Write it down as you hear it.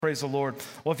Praise the Lord.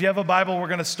 Well, if you have a Bible, we're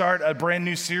going to start a brand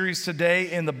new series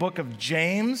today in the book of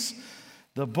James.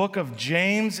 The book of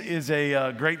James is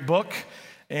a great book,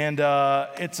 and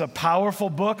it's a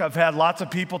powerful book. I've had lots of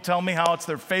people tell me how it's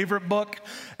their favorite book,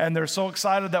 and they're so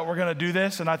excited that we're going to do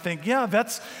this. And I think, yeah,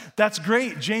 that's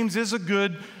great. James is a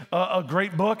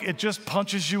great book. It just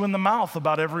punches you in the mouth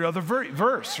about every other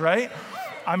verse, right?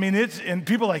 I mean, and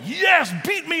people are like, yes,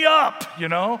 beat me up, you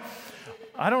know?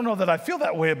 I don't know that I feel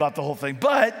that way about the whole thing,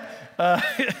 but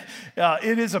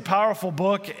it is a powerful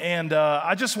book, and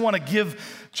I just want to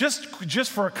give,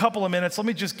 just for a couple of minutes, let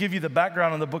me just give you the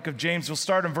background on the book of James. We'll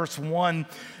start in verse 1.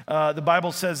 The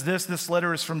Bible says this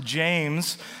letter is from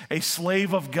James, a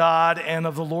slave of God and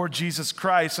of the Lord Jesus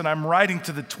Christ, and I'm writing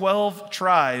to the 12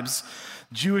 tribes,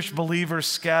 Jewish believers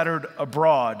scattered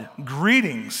abroad.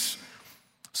 Greetings.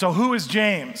 So who is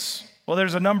James? Well,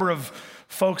 there's a number of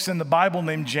folks in the Bible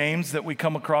named James that we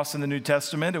come across in the New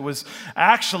Testament. It was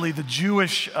actually the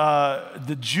Jewish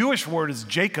word is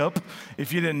Jacob.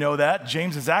 If you didn't know that,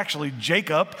 James is actually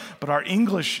Jacob, but our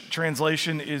English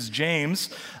translation is James.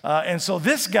 And so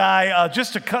this guy,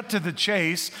 just to cut to the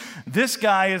chase, this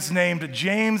guy is named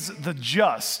James the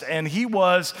Just, and he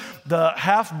was the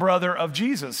half-brother of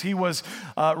Jesus. He was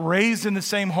raised in the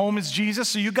same home as Jesus,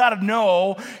 so you got to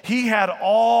know he had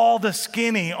all the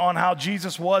skinny on how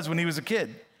Jesus was when he was a kid.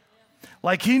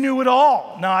 Like he knew it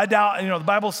all. Now, I doubt, the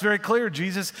Bible's very clear.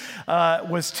 Jesus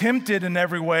was tempted in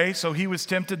every way. So he was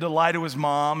tempted to lie to his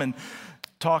mom and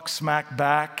talk smack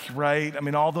back, right? I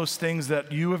mean, all those things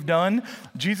that you have done.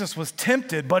 Jesus was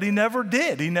tempted, but he never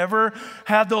did. He never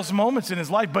had those moments in his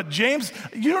life. But James,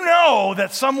 you know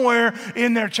that somewhere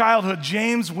in their childhood,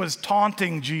 James was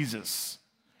taunting Jesus,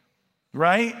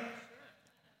 right?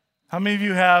 How many of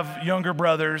you have younger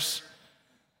brothers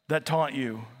that taunt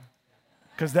you?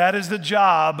 Because that is the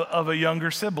job of a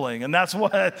younger sibling. And that's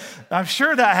what, I'm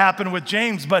sure that happened with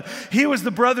James, but he was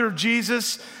the brother of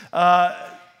Jesus.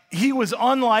 He was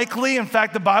unlikely. In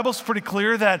fact, the Bible's pretty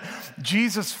clear that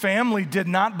Jesus' family did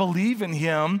not believe in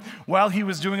him while he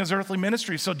was doing his earthly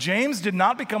ministry. So James did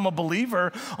not become a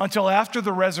believer until after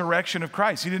the resurrection of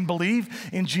Christ. He didn't believe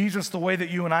in Jesus the way that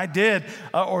you and I did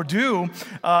or do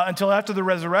until after the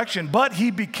resurrection. But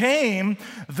he became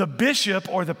the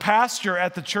bishop or the pastor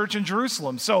at the church in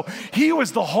Jerusalem. So he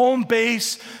was the home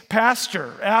base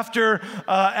pastor. After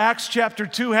Acts chapter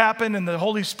 2 happened and the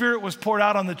Holy Spirit was poured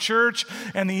out on the church,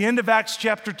 and the end of Acts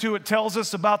chapter 2, it tells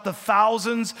us about the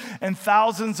thousands and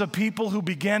thousands of people who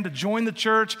began to join the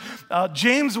church.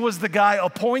 James was the guy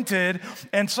appointed,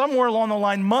 and somewhere along the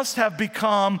line must have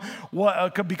become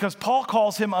because Paul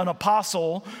calls him an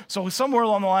apostle. So somewhere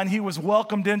along the line, he was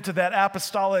welcomed into that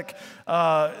apostolic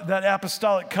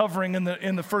covering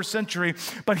in the first century.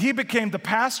 But he became the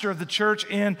pastor of the church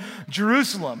in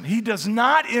Jerusalem. He does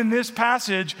not in this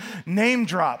passage name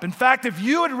drop. In fact, if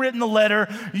you had written the letter,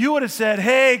 you would have said,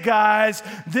 "Hey guys,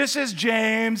 this is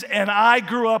James, and I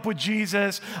grew up with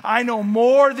Jesus. I know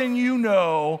more than you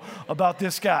know about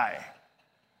this guy."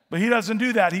 But he doesn't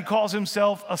do that. He calls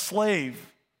himself a slave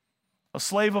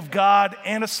of God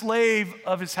and a slave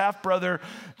of his half-brother,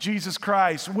 Jesus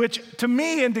Christ, which to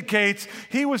me indicates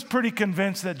he was pretty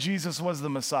convinced that Jesus was the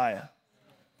Messiah.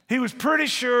 He was pretty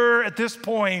sure at this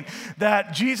point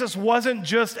that Jesus wasn't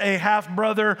just a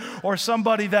half-brother or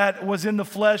somebody that was in the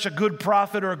flesh, a good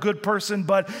prophet or a good person,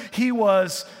 but he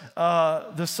was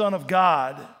the Son of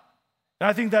God. And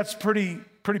I think that's pretty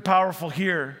powerful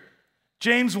here.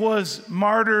 James was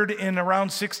martyred in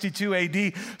around 62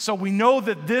 AD, so we know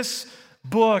that this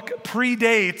book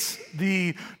predates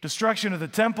the destruction of the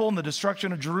temple and the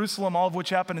destruction of Jerusalem, all of which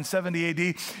happened in 70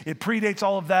 AD. It predates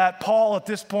all of that. Paul, at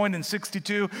this point in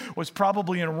 62, was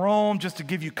probably in Rome, just to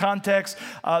give you context.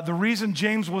 The reason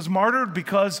James was martyred,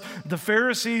 because the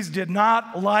Pharisees did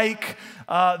not like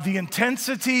the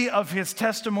intensity of his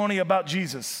testimony about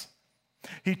Jesus.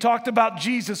 He talked about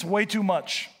Jesus way too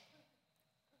much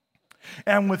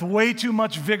and with way too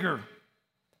much vigor.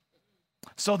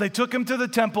 So they took him to the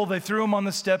temple, they threw him on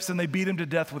the steps, and they beat him to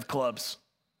death with clubs.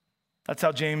 That's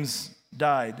how James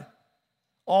died.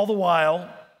 All the while,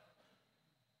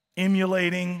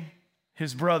 emulating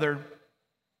his brother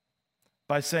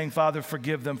by saying, "Father,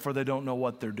 forgive them, for they don't know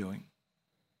what they're doing."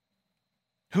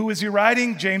 Who is he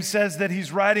writing? James says that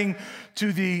he's writing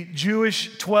to the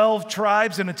Jewish 12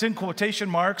 tribes, and it's in quotation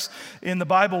marks in the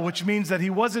Bible, which means that he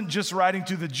wasn't just writing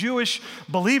to the Jewish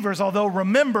believers, although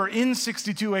remember, in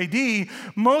 62 AD,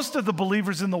 most of the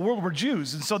believers in the world were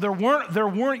Jews, and so there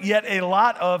weren't yet a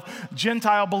lot of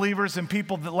Gentile believers and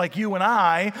people that, like you and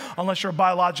I, unless you're a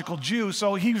biological Jew.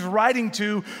 So he's writing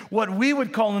to what we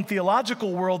would call in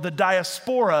theological world the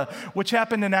diaspora, which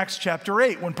happened in Acts chapter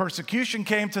 8. When persecution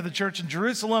came to the church in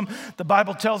Jerusalem, the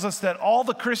Bible tells us that all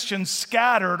the Christians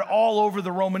scattered all over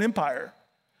the Roman Empire.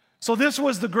 So this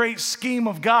was the great scheme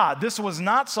of God. This was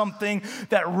not something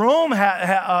that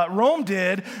Rome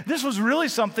did. This was really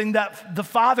something that the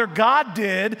Father God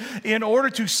did in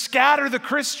order to scatter the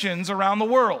Christians around the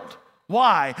world.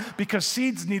 Why? Because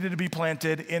seeds needed to be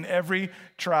planted in every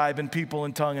tribe and people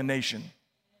and tongue and nation.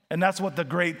 And that's what the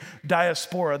great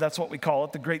diaspora, that's what we call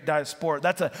it, the great diaspora.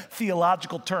 That's a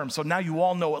theological term. So now you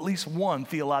all know at least one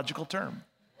theological term.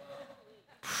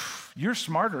 You're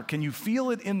smarter. Can you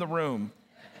feel it in the room?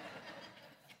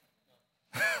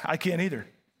 I can't either.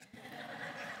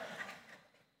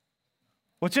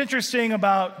 What's interesting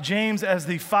about James as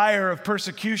the fire of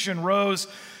persecution rose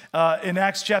in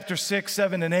Acts chapter 6,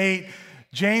 7, and 8,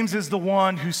 James is the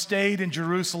one who stayed in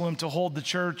Jerusalem to hold the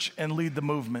church and lead the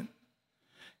movement.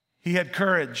 He had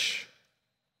courage.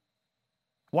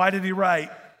 Why did he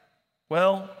write?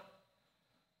 Well,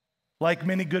 like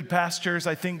many good pastors,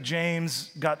 I think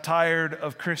James got tired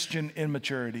of Christian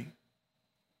immaturity.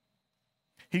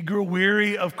 He grew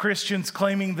weary of Christians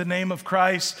claiming the name of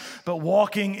Christ, but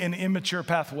walking in immature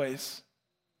pathways.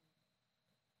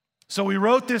 So he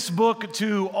wrote this book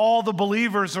to all the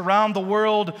believers around the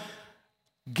world,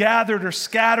 gathered or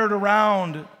scattered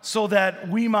around, so that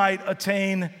we might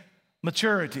attain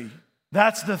maturity.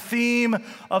 That's the theme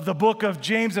of the book of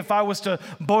James. If I was to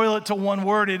boil it to one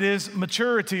word, it is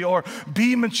maturity, or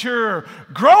be mature.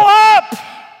 Grow up!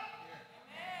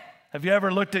 Have you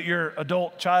ever looked at your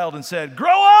adult child and said,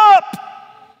 grow up?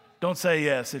 Don't say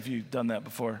yes if you've done that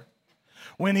before.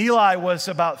 When Eli was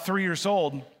about 3 years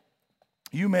old,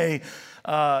 you may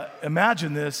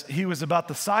imagine this, he was about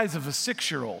the size of a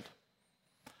 6-year-old.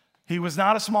 He was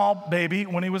not a small baby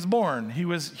when he was born. He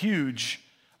was huge.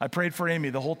 I prayed for Amy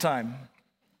the whole time.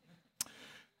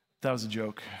 That was a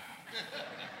joke.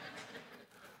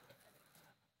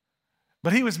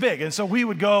 But he was big, and so we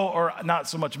would go, or not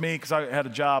so much me, because I had a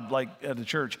job like at the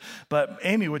church, but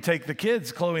Amy would take the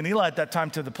kids, Chloe and Eli at that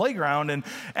time, to the playground,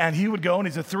 and he would go, and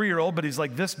he's a 3-year-old, but he's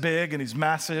like this big, and he's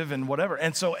massive, and whatever.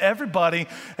 And so everybody,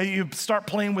 you start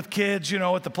playing with kids,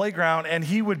 at the playground, and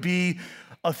he would be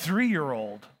a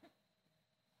 3-year-old.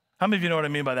 How many of you know what I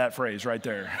mean by that phrase right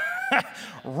there?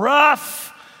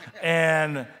 Rough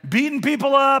and beating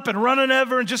people up and running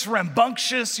ever and just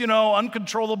rambunctious,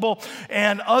 uncontrollable.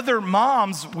 And other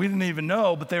moms, we didn't even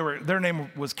know, but their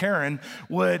name was Karen,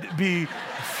 would be,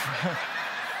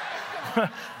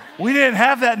 we didn't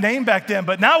have that name back then,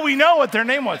 but now we know what their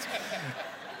name was.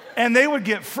 And they would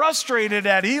get frustrated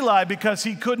at Eli because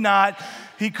he could not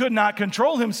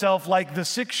control himself like the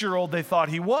 6-year-old they thought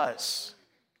he was,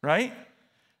 right?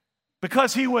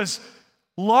 Because he was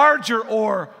larger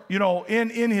or,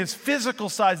 in his physical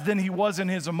size than he was in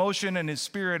his emotion and his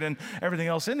spirit and everything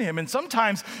else in him. And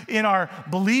sometimes in our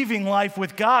believing life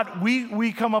with God,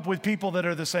 we come up with people that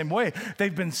are the same way.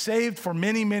 They've been saved for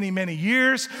many, many, many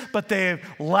years, but they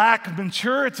lack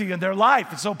maturity in their life.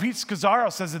 And so Pete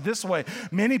Scazzaro says it this way: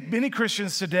 many, many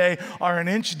Christians today are an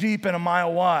inch deep and a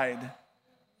mile wide.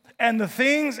 And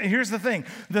here's the thing,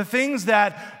 the things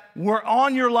that were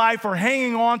on your life or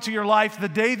hanging on to your life the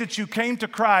day that you came to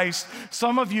Christ,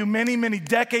 some of you many, many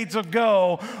decades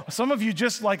ago, some of you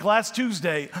just like last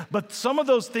Tuesday, but some of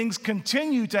those things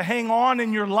continue to hang on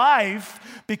in your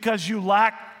life because you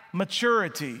lack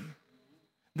maturity.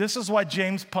 This is why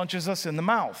James punches us in the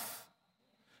mouth,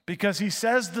 because he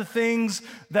says the things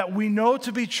that we know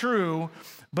to be true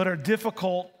but are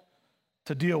difficult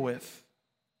to deal with.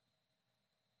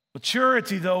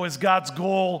 Maturity, though, is God's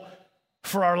goal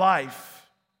for our life.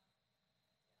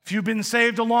 If you've been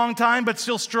saved a long time but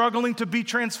still struggling to be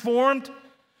transformed,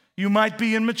 you might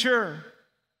be immature.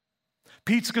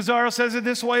 Pete Scazzaro says it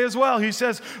this way as well. He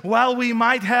says, while we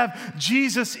might have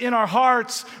Jesus in our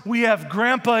hearts, we have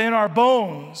grandpa in our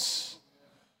bones.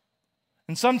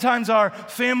 And sometimes our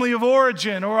family of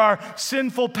origin or our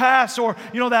sinful past or,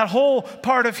 that whole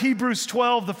part of Hebrews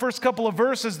 12, the first couple of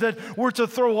verses that we're to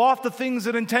throw off the things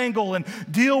that entangle and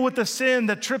deal with the sin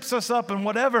that trips us up and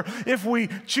whatever. If we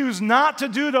choose not to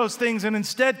do those things and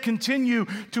instead continue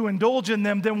to indulge in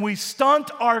them, then we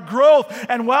stunt our growth.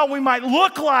 And while we might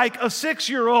look like a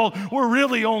 6-year-old, we're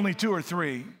really only 2 or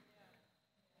 3.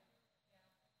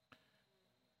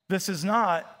 This is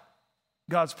not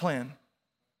God's plan.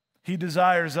 He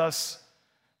desires us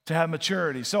to have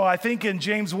maturity. So I think in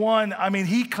James 1,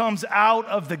 he comes out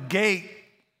of the gate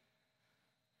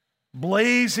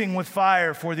blazing with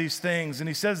fire for these things. And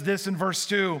he says this in verse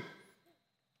 2.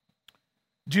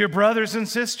 Dear brothers and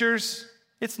sisters,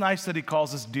 it's nice that he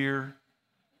calls us dear,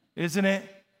 isn't it?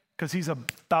 Because he's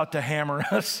about to hammer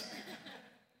us.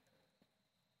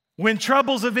 When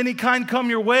troubles of any kind come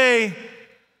your way,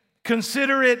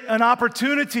 consider it an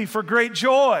opportunity for great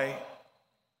joy.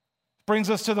 Brings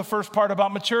us to the first part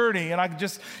about maturity. And I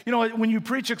just, when you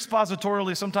preach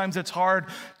expositorily, sometimes it's hard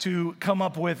to come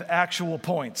up with actual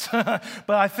points. But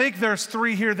I think there's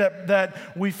three here that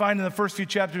we find in the first few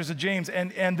chapters of James.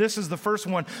 And this is the first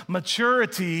one.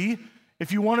 Maturity,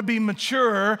 if you want to be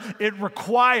mature, it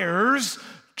requires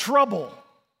trouble.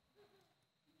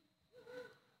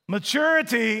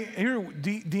 Maturity, here,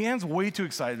 Deanne's way too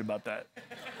excited about that.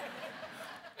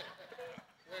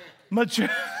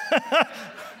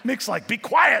 Mick's like, be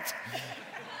quiet.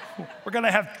 We're going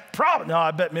to have problems. No,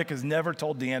 I bet Mick has never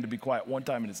told Deanne to be quiet one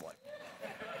time in his life.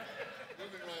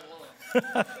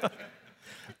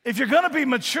 If you're going to be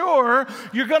mature,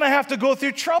 you're going to have to go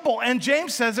through trouble. And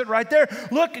James says it right there.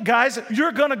 Look, guys,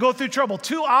 you're going to go through trouble.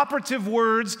 Two operative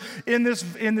words in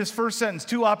this first sentence,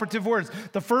 two operative words.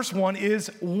 The first one is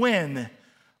when.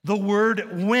 The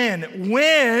word when.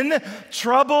 When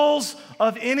troubles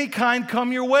of any kind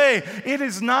come your way. It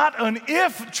is not an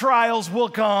if trials will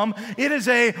come, it is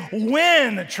a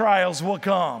when trials will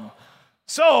come.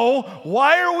 So,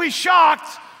 why are we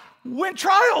shocked when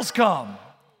trials come?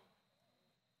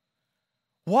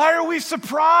 Why are we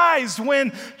surprised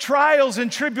when trials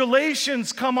and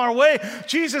tribulations come our way?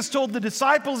 Jesus told the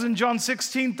disciples in John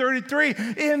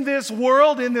 16:33, in this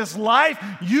world, in this life,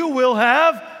 you will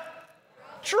have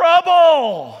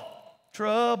trouble.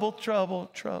 Trouble.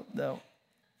 No.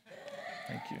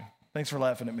 Thank you. Thanks for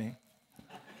laughing at me.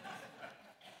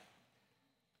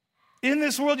 In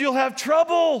this world, you'll have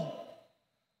trouble.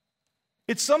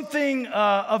 It's something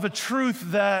of a truth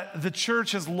that the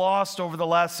church has lost over the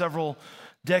last several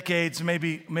decades,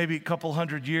 maybe a couple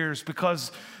hundred years,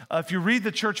 because if you read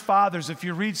the church fathers, if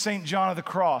you read St. John of the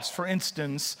Cross, for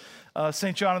instance,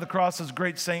 St. John of the Cross is a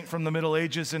great saint from the Middle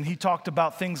Ages, and he talked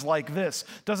about things like this.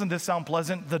 Doesn't this sound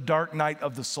pleasant? The dark night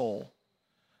of the soul.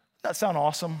 Doesn't that sound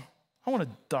awesome? I want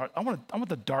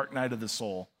the dark night of the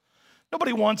soul.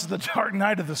 Nobody wants the dark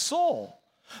night of the soul.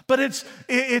 But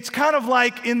it's kind of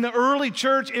like in the early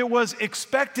church, it was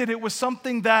expected. It was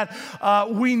something that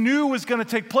we knew was going to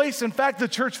take place. In fact, the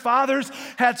church fathers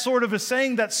had sort of a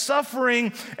saying that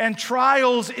suffering and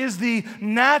trials is the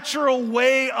natural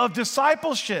way of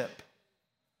discipleship.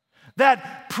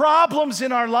 That problems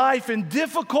in our life and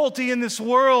difficulty in this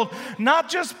world, not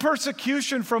just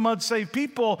persecution from unsaved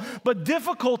people, but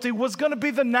difficulty was going to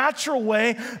be the natural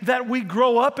way that we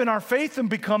grow up in our faith and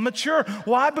become mature.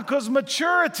 Why? Because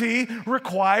maturity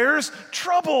requires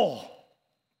trouble.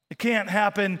 It can't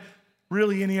happen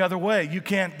really any other way. You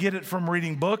can't get it from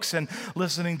reading books and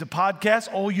listening to podcasts.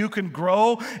 Oh, you can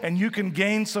grow and you can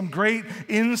gain some great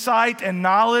insight and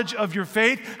knowledge of your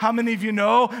faith. How many of you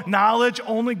know knowledge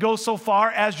only goes so far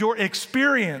as your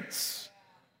experience?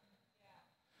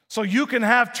 So you can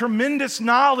have tremendous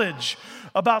knowledge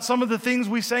about some of the things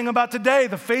we sang about today,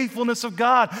 the faithfulness of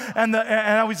God and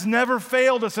how He's never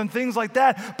failed us and things like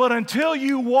that. But until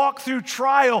you walk through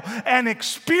trial and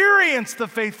experience the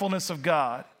faithfulness of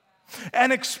God,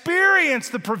 and experience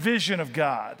the provision of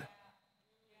God.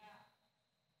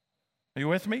 Are you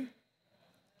with me?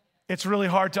 It's really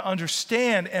hard to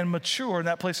understand and mature in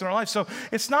that place in our life. So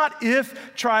it's not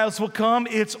if trials will come,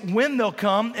 it's when they'll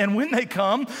come. And when they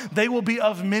come, they will be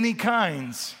of many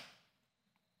kinds.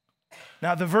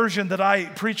 Now, the version that I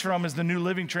preach from is the New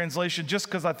Living Translation, just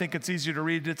because I think it's easier to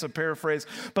read. It's a paraphrase.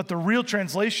 But the real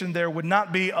translation there would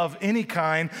not be of any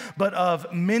kind, but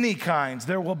of many kinds.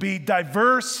 There will be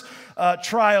diverse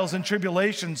trials and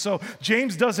tribulations. So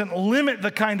James doesn't limit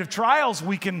the kind of trials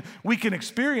we can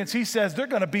experience. He says they're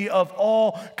going to be of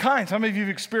all kinds. How many of you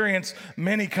have experienced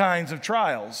many kinds of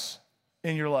trials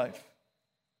in your life?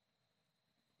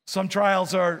 Some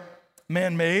trials are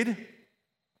man-made.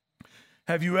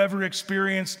 Have you ever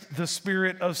experienced the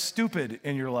spirit of stupid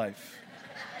in your life?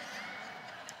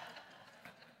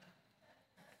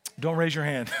 Don't raise your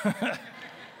hand.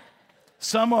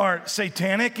 Some are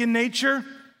satanic in nature,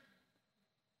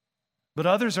 but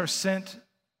others are sent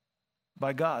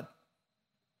by God.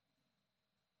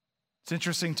 It's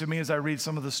interesting to me as I read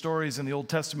some of the stories in the Old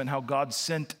Testament how God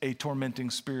sent a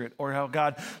tormenting spirit, or how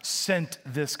God sent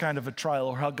this kind of a trial,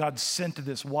 or how God sent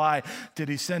this. Why did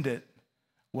He send it?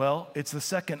 Well, it's the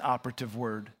second operative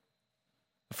word.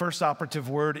 The first operative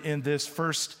word in this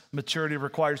first maturity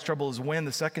requires trouble is when.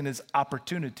 The second is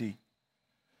opportunity.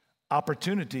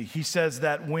 Opportunity. He says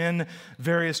that when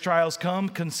various trials come,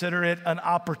 consider it an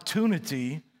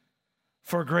opportunity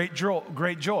for great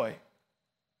joy,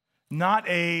 not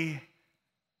a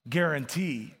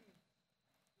guarantee.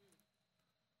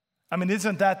 I mean,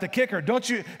 isn't that the kicker? Have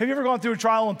you ever gone through a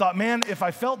trial and thought, man, if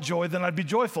I felt joy, then I'd be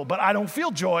joyful, but I don't feel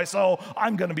joy, so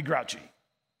I'm going to be grouchy.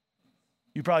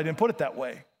 You probably didn't put it that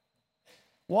way.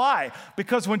 Why?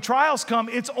 Because when trials come,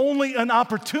 it's only an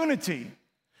opportunity.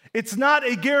 It's not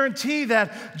a guarantee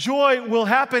that joy will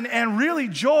happen, and really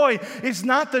joy is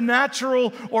not the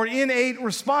natural or innate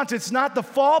response. It's not the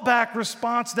fallback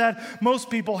response that most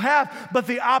people have, but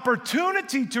the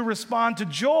opportunity to respond to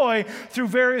joy through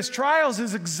various trials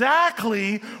is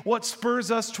exactly what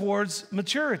spurs us towards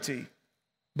maturity,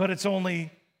 but it's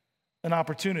only an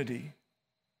opportunity.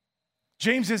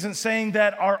 James isn't saying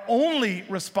that our only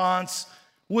response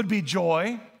would be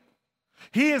joy.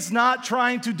 He is not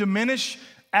trying to diminish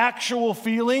actual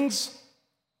feelings.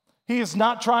 He is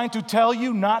not trying to tell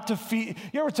you not to feel.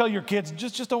 You ever tell your kids,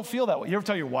 just don't feel that way? You ever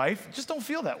tell your wife, just don't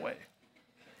feel that way?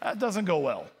 That doesn't go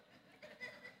well.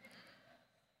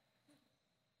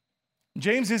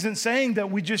 James isn't saying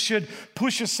that we just should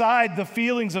push aside the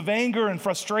feelings of anger and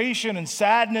frustration and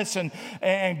sadness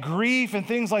and grief and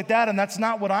things like that, and that's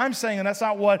not what I'm saying, and that's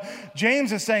not what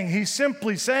James is saying. He's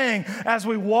simply saying as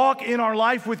we walk in our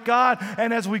life with God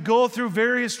and as we go through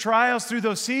various trials through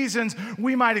those seasons,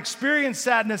 we might experience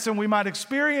sadness and we might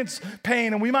experience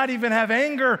pain and we might even have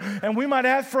anger and we might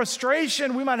have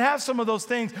frustration, we might have some of those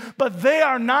things, but they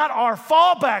are not our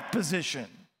fallback position.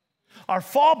 Our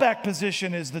fallback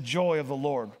position is the joy of the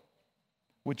Lord,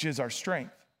 which is our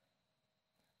strength.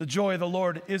 The joy of the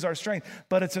Lord is our strength,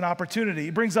 but it's an opportunity.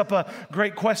 It brings up a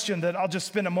great question that I'll just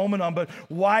spend a moment on, but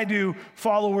why do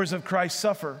followers of Christ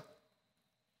suffer?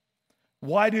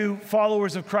 Why do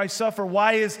followers of Christ suffer?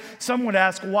 Some would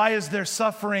ask, why is there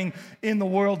suffering in the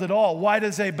world at all? Why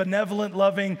does a benevolent,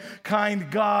 loving,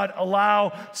 kind God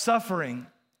allow suffering?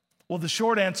 Well, the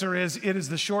short answer is it is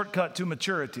the shortcut to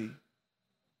maturity.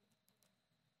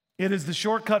 It is the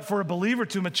shortcut for a believer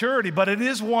to maturity, but it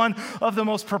is one of the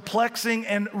most perplexing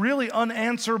and really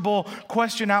unanswerable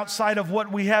question outside of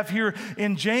what we have here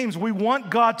in James. We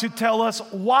want God to tell us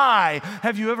why.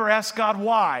 Have you ever asked God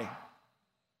why?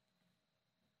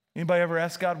 Anybody ever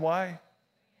ask God why?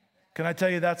 Can I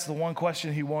tell you that's the one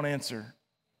question he won't answer?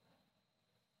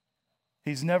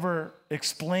 He's never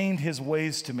explained his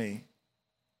ways to me.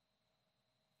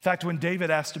 In fact, when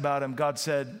David asked about him, God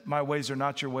said, my ways are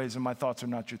not your ways and my thoughts are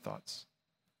not your thoughts,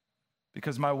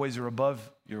 because my ways are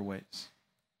above your ways.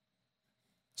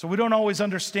 So we don't always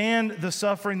understand the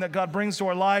suffering that God brings to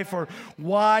our life or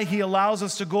why he allows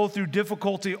us to go through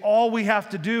difficulty. All we have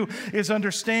to do is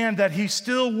understand that he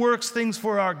still works things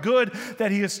for our good,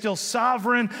 that he is still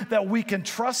sovereign, that we can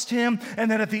trust him, and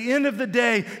that at the end of the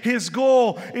day, his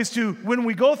goal is to, when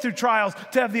we go through trials,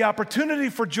 to have the opportunity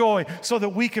for joy so that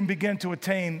we can begin to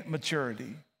attain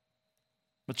maturity.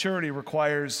 Maturity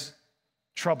requires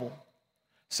trouble.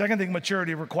 Second thing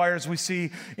maturity requires, we see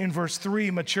in verse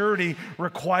 3, maturity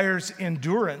requires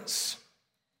endurance.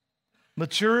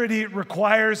 Maturity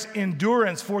requires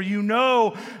endurance. For you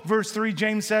know, verse 3,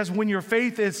 James says, when your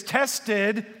faith is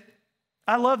tested,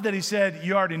 I love that he said,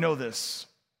 you already know this.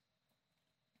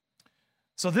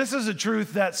 So this is a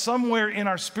truth that somewhere in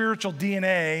our spiritual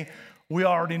DNA, we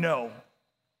already know.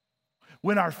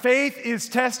 When our faith is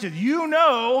tested, you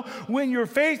know, when your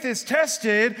faith is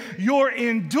tested, your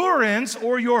endurance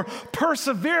or your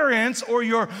perseverance or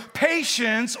your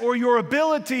patience or your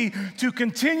ability to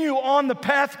continue on the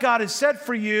path God has set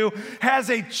for you has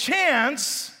a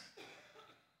chance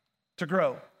to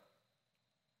grow.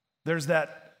 There's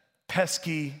that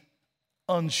pesky,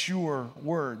 unsure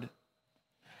word.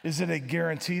 Is it a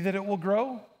guarantee that it will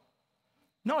grow?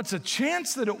 No, it's a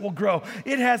chance that it will grow.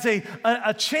 It has a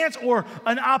chance or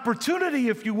an opportunity,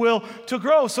 if you will, to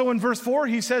grow. So in verse 4,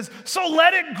 he says, so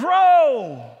let it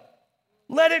grow.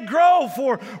 Let it grow,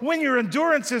 for when your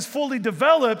endurance is fully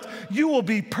developed, you will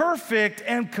be perfect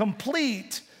and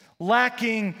complete,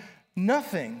 lacking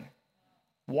nothing.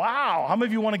 Wow, how many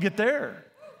of you want to get there?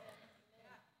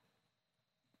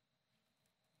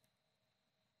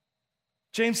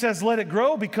 James says, let it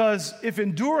grow, because if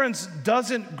endurance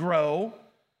doesn't grow,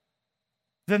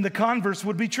 then the converse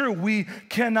would be true. We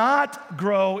cannot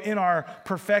grow in our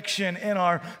perfection, in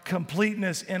our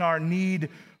completeness, in our need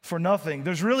for nothing.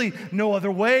 There's really no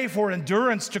other way for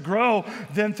endurance to grow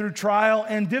than through trial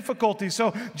and difficulty.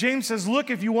 So James says,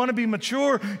 look, if you want to be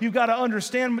mature, you've got to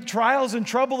understand trials and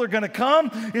trouble are going to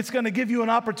come. It's going to give you an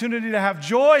opportunity to have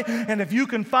joy. And if you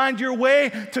can find your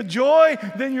way to joy,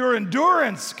 then your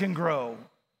endurance can grow.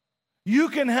 You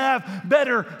can have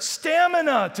better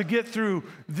stamina to get through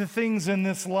the things in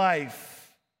this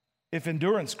life if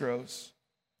endurance grows.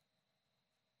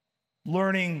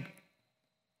 Learning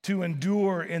to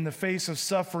endure in the face of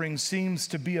suffering seems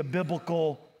to be a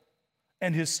biblical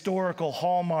and historical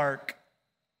hallmark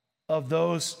of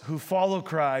those who follow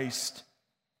Christ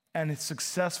and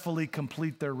successfully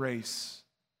complete their race.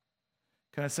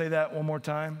 Can I say that one more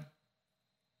time?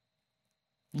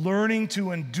 Learning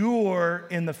to endure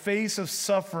in the face of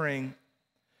suffering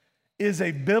is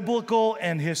a biblical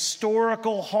and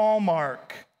historical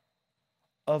hallmark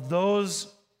of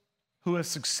those who have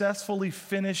successfully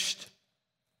finished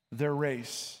their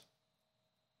race.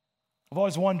 I've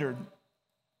always wondered,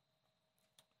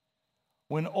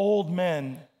 when old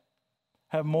men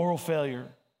have moral failure,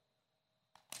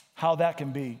 how that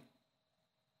can be.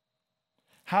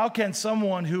 How can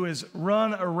someone who has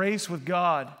run a race with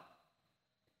God,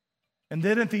 and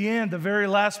then at the end, the very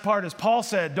last part, as Paul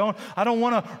said, I don't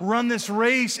want to run this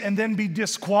race and then be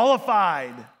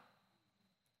disqualified.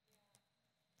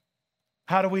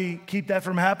 How do we keep that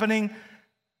from happening?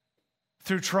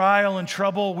 Through trial and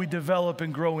trouble, we develop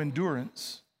and grow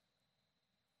endurance.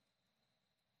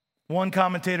 One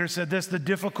commentator said this: the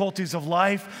difficulties of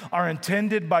life are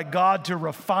intended by God to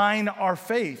refine our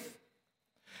faith,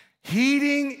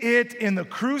 heating it in the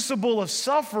crucible of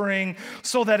suffering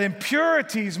so that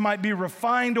impurities might be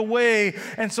refined away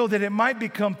and so that it might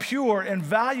become pure and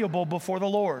valuable before the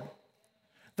Lord.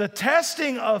 The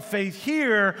testing of faith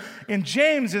here in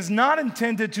James is not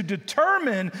intended to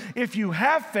determine if you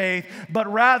have faith,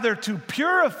 but rather to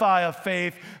purify a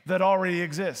faith that already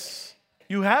exists.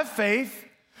 You have faith,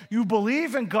 you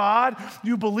believe in God,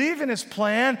 you believe in His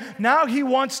plan. Now He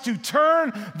wants to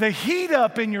turn the heat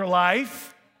up in your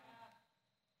life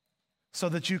so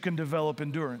that you can develop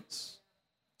endurance,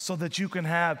 so that you can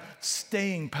have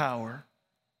staying power.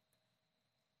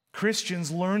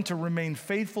 Christians learn to remain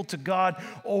faithful to God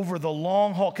over the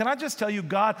long haul. Can I just tell you,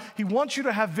 God, He wants you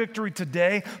to have victory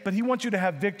today, but He wants you to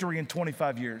have victory in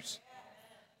 25 years.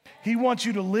 He wants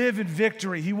you to live in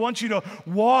victory. He wants you to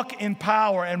walk in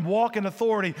power and walk in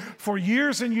authority for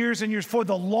years and years and years, for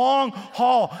the long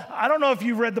haul. I don't know if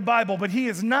you've read the Bible, but He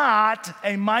is not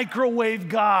a microwave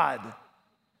God.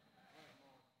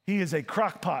 He is a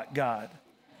crock-pot God.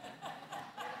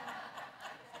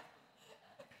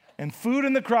 And food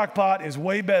in the crock pot is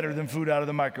way better than food out of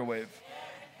the microwave.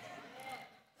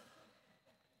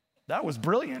 That was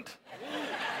brilliant.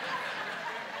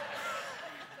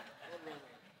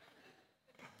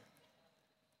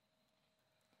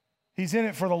 He's in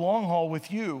it for the long haul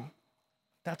with you.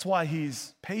 That's why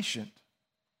He's patient.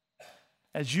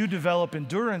 As you develop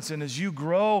endurance and as you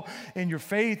grow in your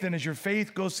faith and as your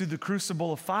faith goes through the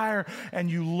crucible of fire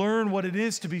and you learn what it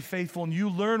is to be faithful and you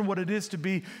learn what it is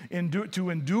to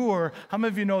endure, how many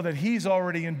of you know that He's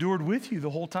already endured with you the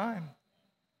whole time?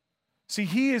 See,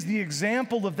 He is the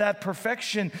example of that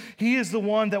perfection. He is the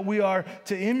one that we are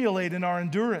to emulate in our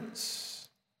endurance.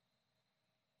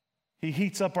 He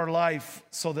heats up our life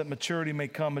so that maturity may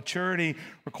come. Maturity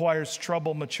requires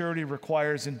trouble. Maturity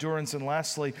requires endurance. And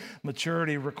lastly,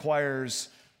 maturity requires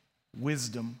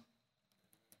wisdom.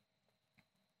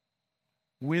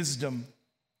 Wisdom.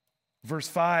 Verse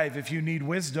 5, if you need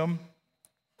wisdom,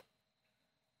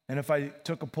 and if I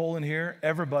took a poll in here,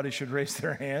 everybody should raise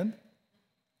their hand.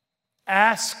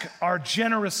 Ask our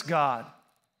generous God.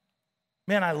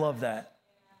 Man, I love that.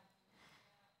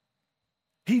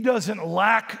 He doesn't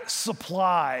lack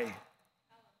supply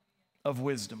of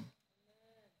wisdom.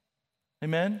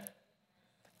 Amen?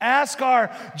 Ask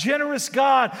our generous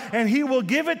God, and He will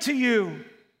give it to you.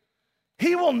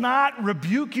 He will not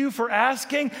rebuke you for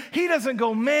asking. He doesn't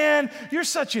go, man, you're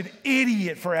such an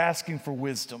idiot for asking for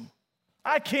wisdom.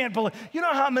 I can't believe. You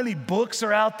know how many books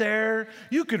are out there?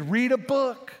 You could read a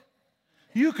book.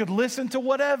 You could listen to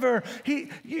whatever.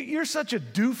 You're such a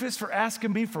doofus for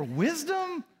asking me for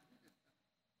wisdom.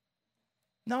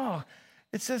 No,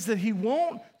 it says that He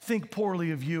won't think poorly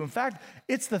of you. In fact,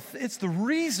 it's the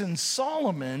reason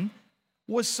Solomon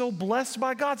was so blessed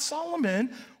by God.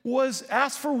 Solomon was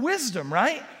asked for wisdom,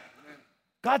 right?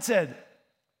 God said,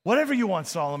 whatever you want,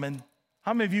 Solomon.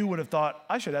 How many of you would have thought,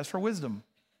 I should ask for wisdom?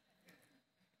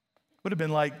 Would have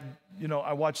been like,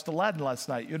 I watched Aladdin last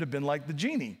night. It would have been like the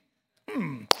genie.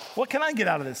 What can I get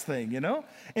out of this thing,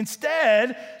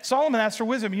 Instead, Solomon asked for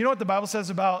wisdom. You know what the Bible says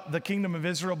about the kingdom of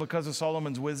Israel because of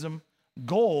Solomon's wisdom?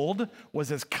 Gold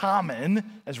was as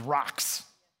common as rocks.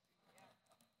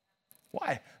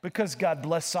 Why? Because God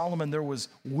blessed Solomon. There was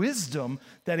wisdom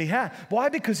that he had. Why?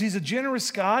 Because he's a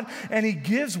generous God and he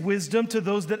gives wisdom to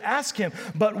those that ask him.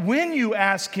 But when you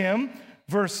ask him,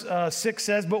 verse 6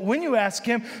 says, but when you ask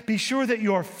him, be sure that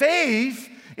your faith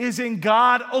is in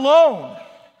God alone.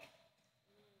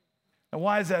 Now,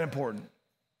 why is that important?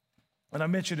 And I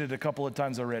mentioned it a couple of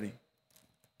times already.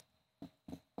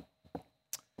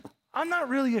 I'm not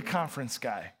really a conference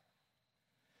guy.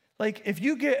 Like, if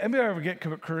you ever get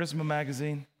Charisma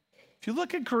Magazine? If you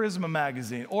look at Charisma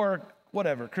Magazine or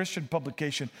whatever, Christian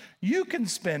publication, you can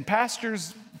spend,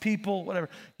 pastors, people, whatever,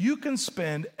 you can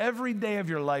spend every day of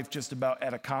your life just about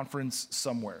at a conference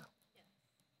somewhere.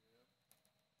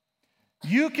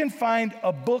 You can find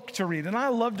a book to read, and I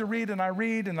love to read,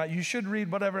 and you should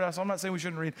read, whatever else. I'm not saying we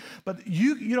shouldn't read, but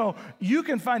you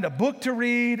can find a book to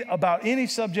read about any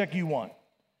subject you want.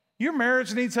 Your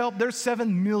marriage needs help. There's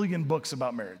 7 million books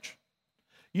about marriage.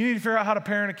 You need to figure out how to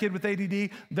parent a kid with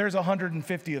ADD. There's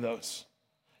 150 of those.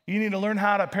 You need to learn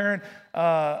how to parent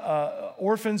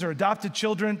orphans or adopted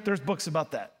children. There's books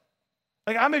about that.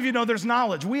 Like, how many of you know there's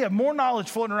knowledge? We have more knowledge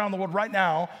floating around the world right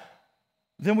now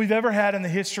than we've ever had in the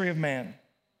history of man.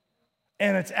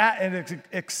 And it's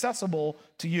accessible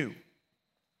to you.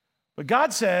 But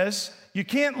God says you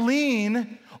can't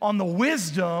lean on the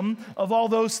wisdom of all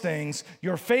those things.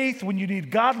 Your faith, when you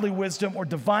need godly wisdom or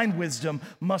divine wisdom,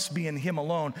 must be in him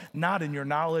alone, not in your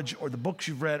knowledge or the books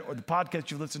you've read or the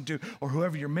podcasts you've listened to or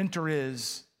whoever your mentor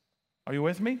is. Are you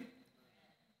with me?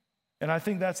 And I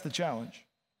think that's the challenge.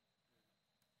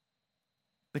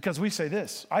 Because we say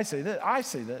this, I say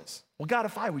this. Well, God,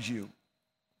 if I was you,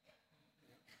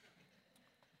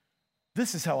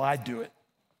 this is how I'd do it.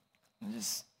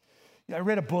 I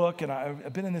read a book, and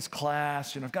I've been in this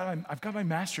class, and I've got my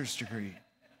master's degree.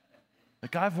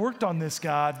 Like, I've worked on this,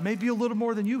 God, maybe a little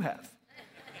more than you have.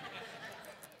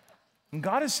 And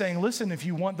God is saying, listen, if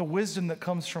you want the wisdom that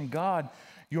comes from God,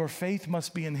 your faith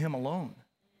must be in him alone.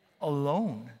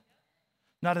 Alone.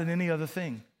 Not in any other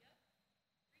thing.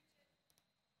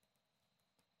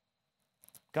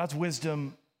 God's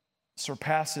wisdom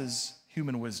surpasses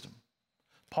human wisdom.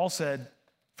 Paul said,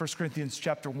 1 Corinthians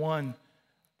chapter 1,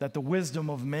 that the wisdom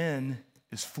of men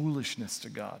is foolishness to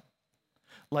God.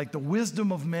 Like, the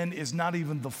wisdom of men is not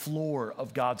even the floor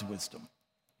of God's wisdom.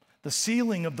 The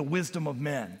ceiling of the wisdom of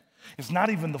men is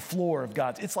not even the floor of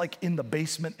God's. It's like in the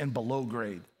basement and below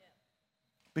grade.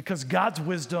 Because God's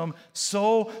wisdom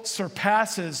so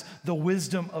surpasses the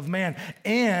wisdom of man.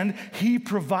 And he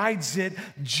provides it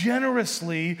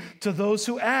generously to those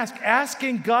who ask.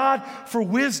 Asking God for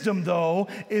wisdom, though,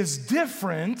 is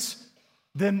different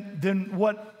than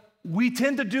what we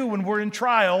tend to do when we're in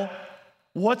trial.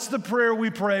 What's the prayer we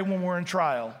pray when we're in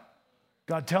trial?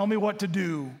 God, tell me what to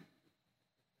do.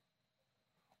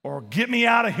 Or get me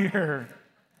out of here.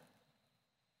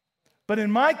 But in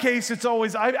my case, it's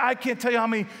always, I can't tell you how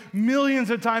many millions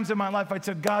of times in my life I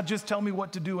said, God, just tell me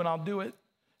what to do and I'll do it.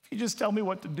 If you just tell me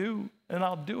what to do and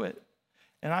I'll do it.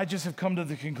 And I just have come to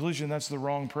the conclusion that's the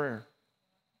wrong prayer.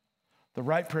 The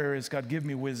right prayer is, God, give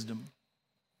me wisdom.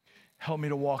 Help me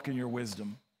to walk in your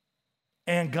wisdom.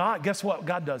 And God, guess what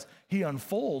God does? He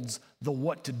unfolds the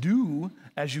what to do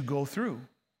as you go through.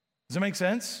 Does that make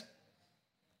sense?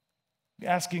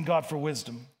 Asking God for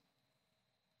wisdom.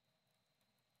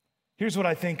 Here's what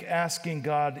I think asking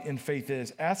God in faith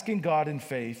is. Asking God in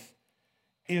faith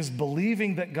is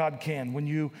believing that God can. When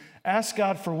you ask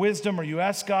God for wisdom, or you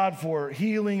ask God for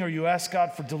healing, or you ask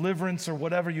God for deliverance, or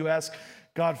whatever you ask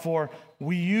God for,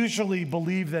 we usually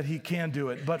believe that he can do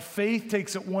it. But faith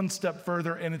takes it one step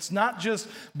further, and it's not just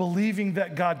believing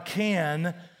that God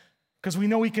can, because we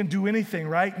know he can do anything,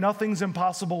 right? Nothing's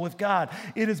impossible with God.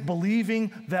 It is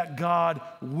believing that God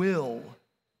will.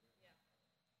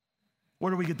 Where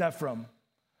do we get that from?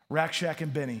 Rack, Shack,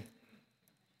 and Benny.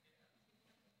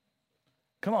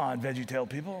 Come on, VeggieTale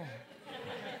people.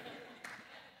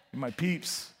 You're my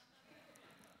peeps.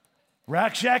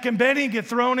 Rack, Shack, and Benny get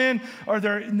thrown in, or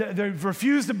they're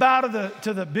refused to bow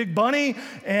to the big bunny,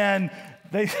 and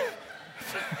it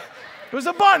was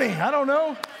a bunny. I don't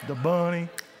know. The bunny.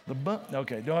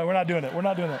 Okay, no, we're not doing it. We're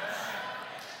not doing it.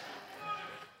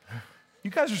 You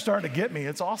guys are starting to get me.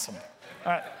 It's awesome.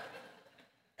 All right.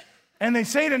 And they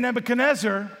say to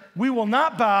Nebuchadnezzar, we will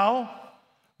not bow.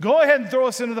 Go ahead and throw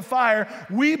us into the fire.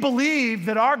 We believe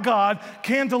that our God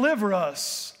can deliver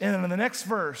us. And then in the next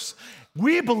verse,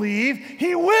 we believe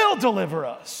he will deliver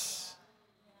us.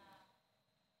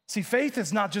 See, faith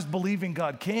is not just believing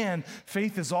God can,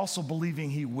 faith is also believing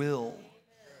he will.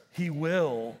 He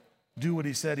will do what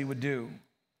he said he would do.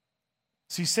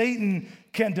 See, Satan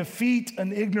can defeat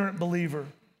an ignorant believer,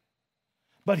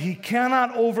 but he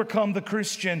cannot overcome the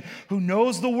Christian who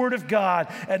knows the Word of God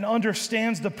and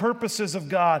understands the purposes of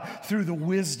God through the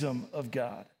wisdom of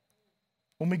God.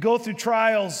 When we go through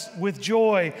trials with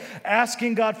joy,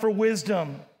 asking God for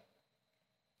wisdom,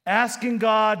 asking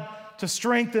God to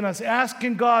strengthen us,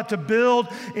 asking God to build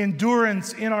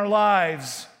endurance in our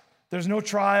lives, there's no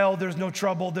trial, there's no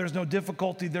trouble, there's no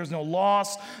difficulty, there's no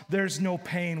loss, there's no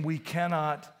pain we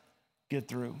cannot get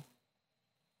through.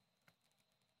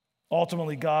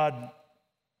 Ultimately, God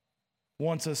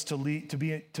wants us to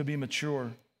be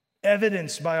mature,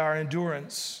 evidenced by our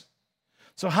endurance.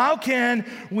 So how can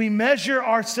we measure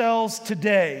ourselves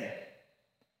today?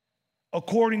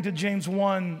 According to James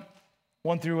 1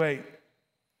 through 8.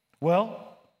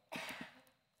 Well,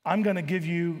 I'm going to give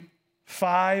you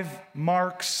 5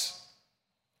 marks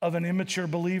of an immature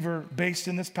believer based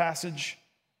in this passage,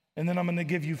 and then I'm going to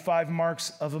give you 5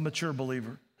 marks of a mature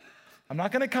believer. I'm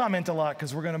not going to comment a lot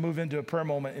because we're going to move into a prayer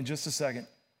moment in just a second.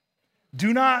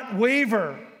 Do not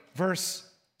waver, verse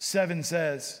 6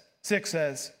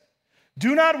 says.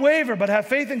 Do not waver, but have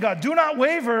faith in God. Do not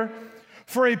waver,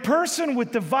 for a person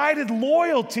with divided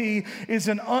loyalty is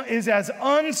as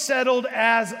unsettled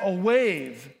as a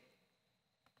wave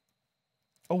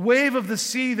of the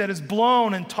sea that is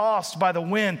blown and tossed by the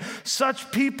wind.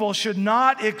 Such people should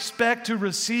not expect to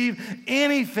receive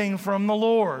anything from the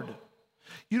Lord.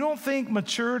 You don't think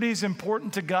maturity is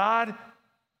important to God?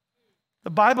 The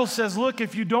Bible says, look,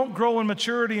 if you don't grow in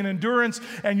maturity and endurance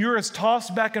and you're as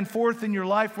tossed back and forth in your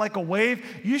life like a wave,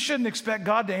 you shouldn't expect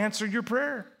God to answer your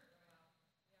prayer.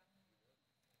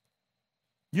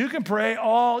 You can pray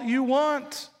all you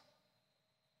want.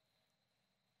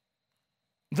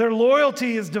 Their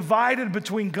loyalty is divided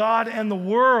between God and the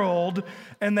world,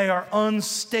 and they are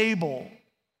unstable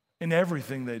in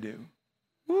everything they do.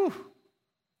 Whew.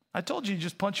 I told you,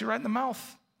 just punch you right in the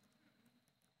mouth.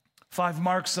 5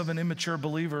 marks of an immature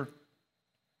believer.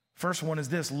 First one is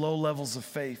this: low levels of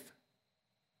faith.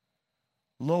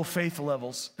 Low faith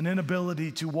levels, an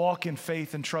inability to walk in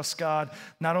faith and trust God,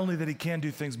 not only that he can do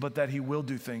things, but that he will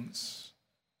do things.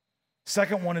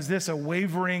 Second one is this: a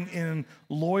wavering in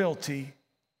loyalty.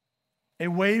 A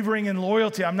wavering in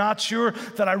loyalty. I'm not sure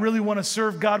that I really want to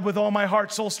serve God with all my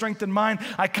heart, soul, strength, and mind.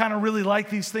 I kind of really like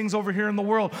these things over here in the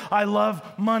world. I love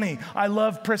money. I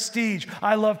love prestige.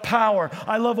 I love power.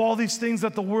 I love all these things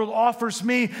that the world offers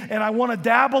me, and I want to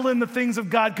dabble in the things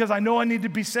of God because I know I need to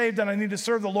be saved and I need to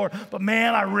serve the Lord. But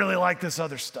man, I really like this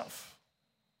other stuff.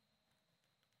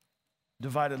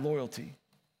 Divided loyalty.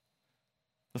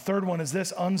 The third one is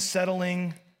this: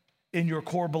 unsettling in your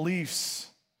core beliefs.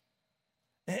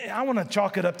 I want to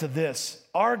chalk it up to this: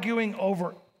 arguing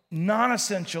over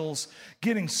non-essentials,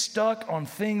 getting stuck on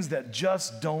things that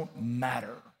just don't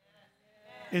matter,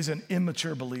 is an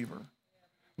immature believer.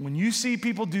 When you see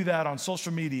people do that on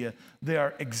social media, they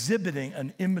are exhibiting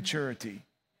an immaturity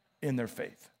in their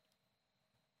faith.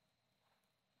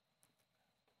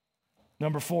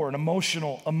 Number 4, an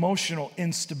emotional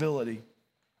instability.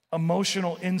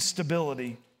 Emotional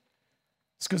instability.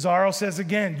 Scazzaro says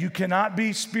again, you cannot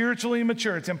be spiritually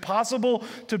mature. It's impossible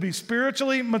to be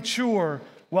spiritually mature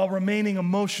while remaining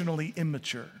emotionally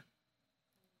immature.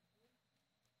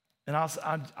 And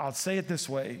I'll say it this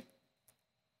way,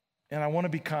 and I want to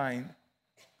be kind,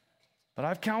 but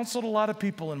I've counseled a lot of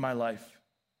people in my life.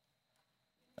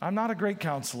 I'm not a great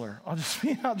counselor. I'll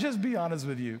just be honest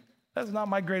with you. That's not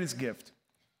my greatest gift.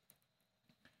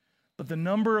 But the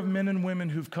number of men and women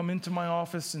who've come into my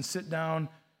office and sit down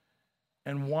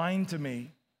and whine to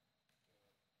me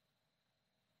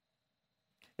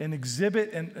and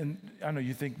exhibit, and I know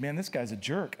you think, man, this guy's a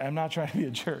jerk. I'm not trying to be a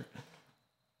jerk.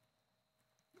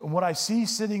 What I see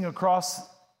sitting across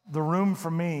the room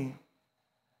from me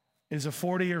is a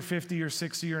 40 or 50 or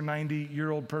 60 or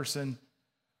 90-year-old person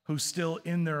who's still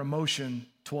in their emotion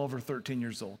 12 or 13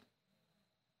 years old.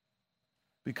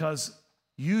 Because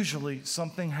usually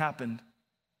something happened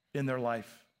in their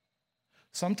life.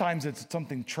 Sometimes it's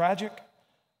something tragic.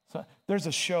 So there's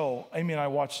a show, Amy and I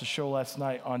watched a show last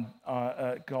night on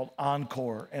called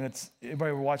Encore, and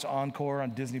everybody ever watch Encore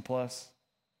on Disney Plus?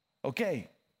 Okay.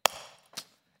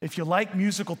 If you like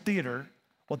musical theater,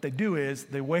 what they do is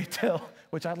they wait till,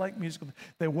 which I like musical,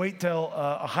 they wait till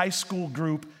a high school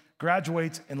group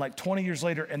graduates and like 20 years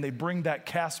later, and they bring that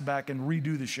cast back and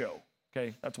redo the show.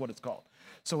 Okay, that's what it's called.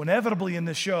 So inevitably in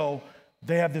this show,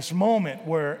 they have this moment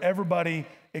where everybody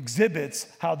exhibits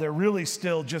how they're really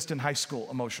still just in high school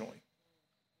emotionally.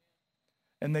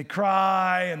 and they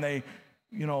cry and they,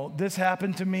 this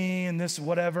happened to me and this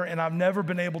whatever, and I've never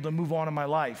been able to move on in my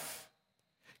life.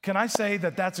 Can I say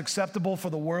that that's acceptable for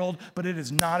the world, but it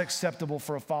is not acceptable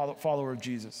for a follower of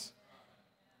Jesus?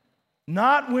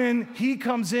 Not when he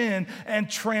comes in and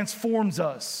transforms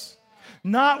us.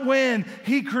 Not when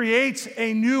he creates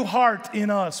a new heart in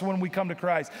us when we come to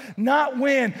Christ. Not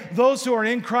when those who are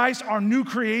in Christ are new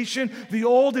creation. The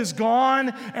old is gone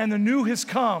and the new has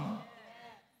come.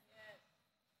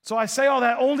 So I say all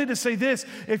that only to say this: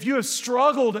 if you have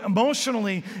struggled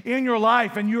emotionally in your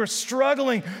life and you are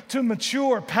struggling to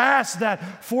mature past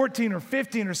that 14 or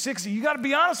 15 or 16, you got to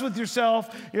be honest with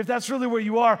yourself if that's really where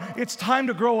you are. It's time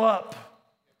to grow up.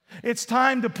 It's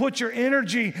time to put your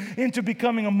energy into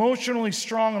becoming emotionally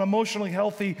strong and emotionally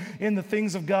healthy in the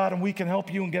things of God, and we can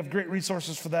help you and give great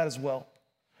resources for that as well.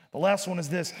 The last one is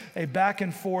this: a back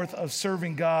and forth of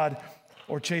serving God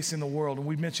or chasing the world, and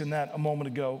we mentioned that a moment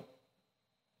ago.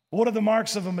 What are the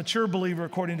marks of a mature believer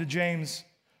according to James?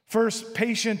 First,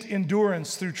 patient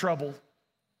endurance through trouble.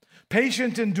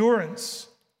 Patient endurance.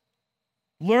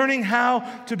 Learning how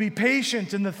to be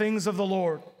patient in the things of the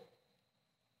Lord.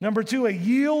 Number two, a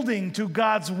yielding to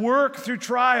God's work through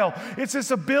trial. It's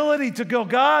this ability to go,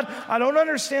 God, I don't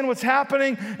understand what's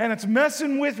happening, and it's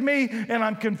messing with me, and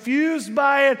I'm confused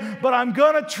by it, but I'm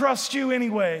going to trust you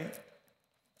anyway.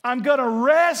 I'm going to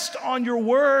rest on your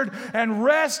word and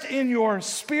rest in your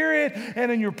spirit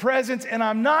and in your presence, and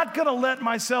I'm not going to let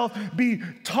myself be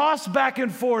tossed back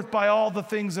and forth by all the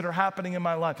things that are happening in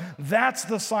my life. That's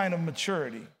the sign of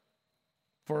maturity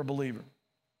for a believer.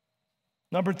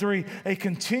 Number three, a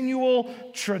continual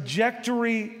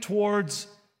trajectory towards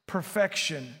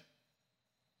perfection.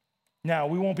 Now,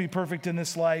 we won't be perfect in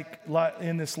this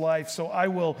life, so I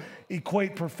will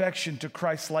equate perfection to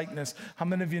Christ's likeness. How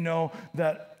many of you know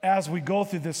that as we go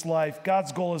through this life,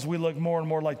 God's goal is we look more and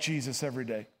more like Jesus every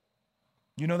day?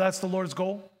 You know that's the Lord's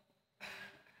goal?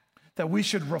 That we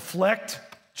should reflect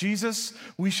Jesus,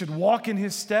 we should walk in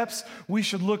his steps, we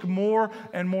should look more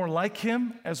and more like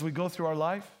him as we go through our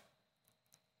life.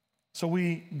 So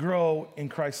we grow in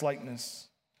Christ's likeness.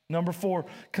 Number four,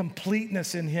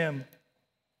 completeness in him.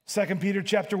 2 Peter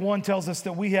chapter 1 tells us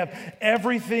that we have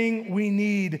everything we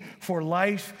need for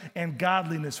life and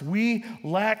godliness. We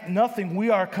lack nothing. We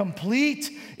are complete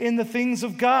in the things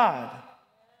of God.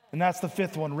 And that's the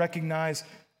fifth one,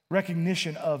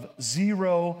 recognition of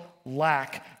zero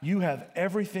lack. You have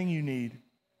everything you need.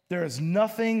 There is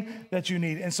nothing that you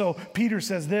need. And so Peter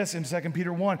says this in 2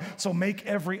 Peter 1, so make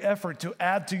every effort to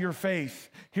add to your faith.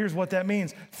 Here's what that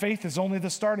means. Faith is only the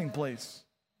starting place.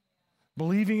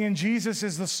 Believing in Jesus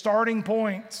is the starting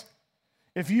point.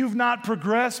 If you've not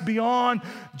progressed beyond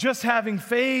just having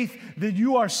faith, then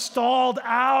you are stalled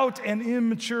out and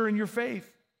immature in your faith.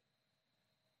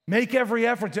 Make every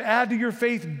effort to add to your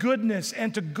faith goodness,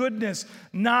 and to goodness,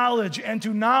 knowledge, and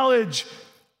to knowledge,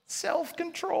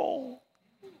 self-control.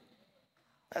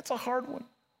 That's a hard one.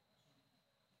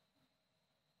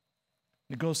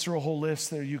 It goes through a whole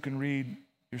list there you can read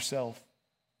yourself.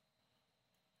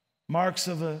 Marks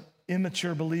of an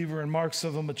immature believer and marks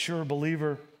of a mature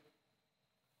believer.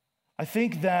 I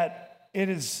think that it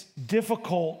is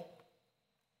difficult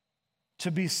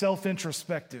to be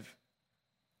self-introspective.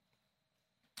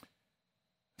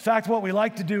 In fact, what we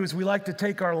like to do is we like to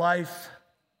take our life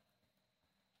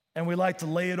and we like to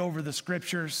lay it over the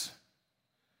scriptures,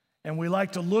 and we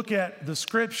like to look at the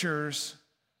scriptures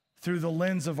through the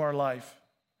lens of our life,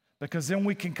 because then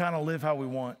we can kind of live how we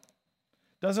want.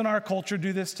 Doesn't our culture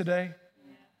do this today?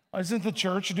 Isn't the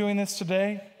church doing this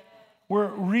today? We're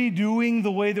redoing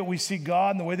the way that we see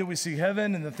God and the way that we see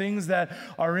heaven and the things that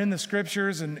are in the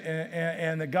scriptures, and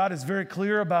that God is very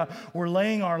clear about. We're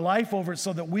laying our life over it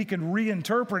so that we can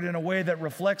reinterpret in a way that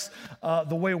reflects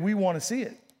the way we want to see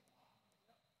it.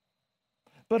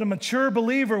 But a mature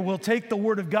believer will take the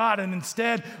Word of God and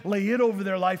instead lay it over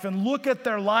their life and look at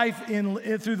their life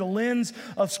through the lens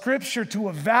of Scripture to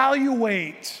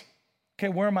evaluate, okay,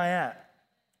 where am I at?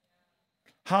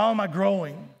 How am I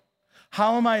growing?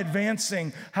 How am I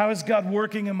advancing? How is God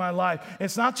working in my life?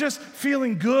 It's not just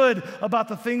feeling good about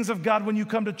the things of God when you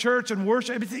come to church and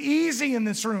worship. It's easy in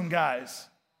this room, guys.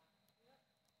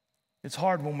 It's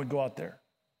hard when we go out there.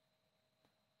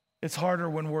 It's harder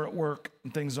when we're at work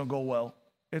and things don't go well.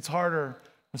 It's harder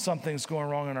when something's going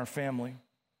wrong in our family.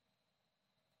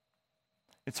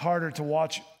 It's harder to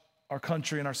watch our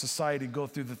country and our society go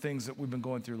through the things that we've been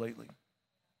going through lately.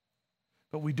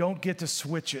 But we don't get to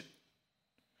switch it.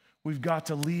 We've got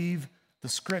to leave the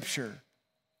scripture,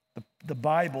 the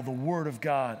Bible, the Word of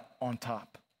God on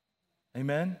top.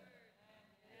 Amen?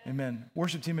 Amen.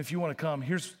 Worship team, if you want to come,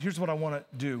 here's what I want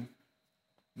to do.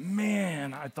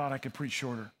 Man, I thought I could preach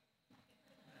shorter.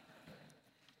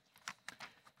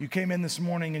 You came in this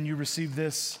morning and you received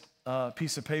this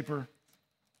piece of paper.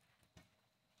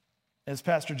 As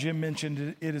Pastor Jim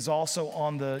mentioned, it is also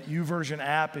on the YouVersion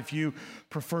app if you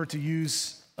prefer to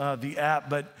use the app.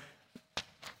 But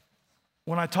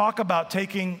when I talk about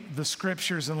taking the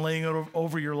scriptures and laying it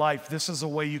over your life, this is a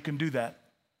way you can do that.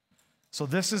 So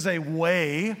this is a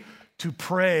way to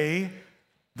pray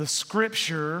the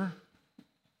scripture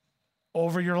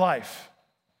over your life.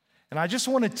 And I just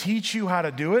want to teach you how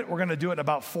to do it. We're going to do it in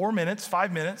about 4 minutes,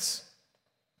 5 minutes.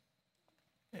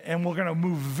 And we're going to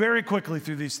move very quickly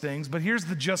through these things. But here's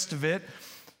the gist of it.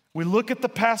 We look at the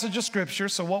passage of Scripture.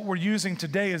 So what we're using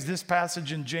today is this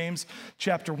passage in James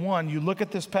chapter 1. You look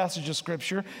at this passage of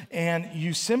Scripture and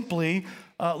you simply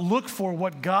look for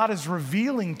what God is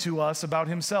revealing to us about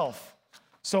himself.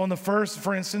 So in the first,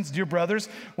 for instance, dear brothers,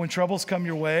 when troubles come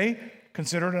your way,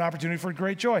 consider it an opportunity for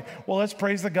great joy. Well, let's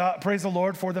praise the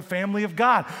Lord for the family of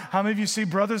God. How many of you see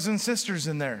brothers and sisters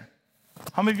in there?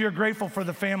 How many of you are grateful for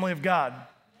the family of God?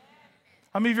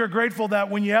 How many of you are grateful that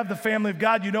when you have the family of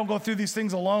God, you don't go through these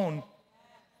things alone?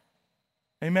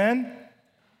 Amen?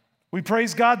 We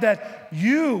praise God that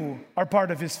you are part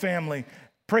of his family.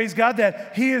 Praise God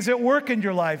that he is at work in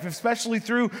your life, especially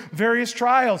through various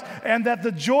trials, and that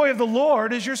the joy of the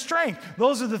Lord is your strength.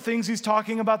 Those are the things he's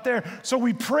talking about there. So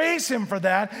we praise him for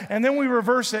that, and then we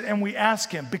reverse it and we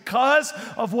ask him. Because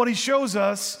of what he shows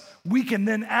us, we can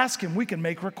then ask him. We can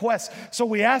make requests. So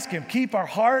we ask him, keep our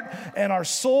heart and our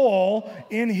soul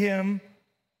in him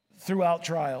throughout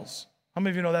trials. How many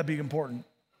of you know that'd be important?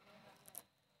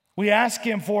 We ask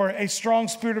him for a strong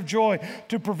spirit of joy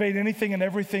to pervade anything and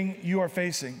everything you are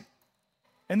facing.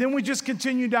 And then we just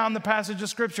continue down the passage of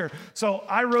Scripture. So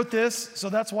I wrote this, so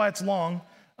that's why it's long.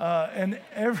 And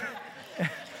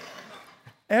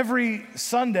every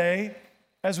Sunday,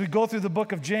 as we go through the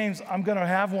book of James, I'm going to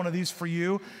have one of these for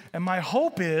you. And my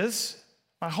hope is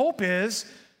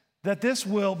that this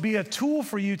will be a tool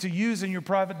for you to use in your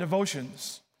private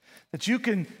devotions, that you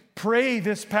can pray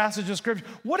this passage of Scripture.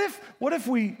 What if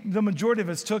we, the majority of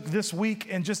us, took this week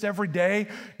and just every day,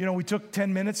 we took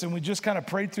 10 minutes and we just kind of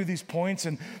prayed through these points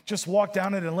and just walked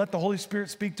down it and let the Holy Spirit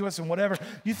speak to us and whatever?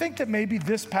 You think that maybe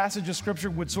this passage of Scripture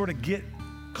would sort of get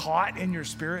caught in your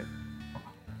spirit?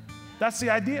 That's the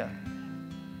idea.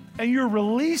 And you're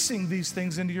releasing these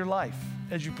things into your life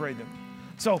as you pray them.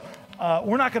 So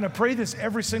we're not going to pray this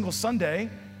every single Sunday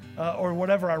or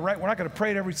whatever I write. We're not going to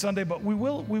pray it every Sunday, but we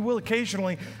will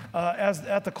occasionally, as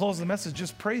at the close of the message,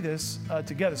 just pray this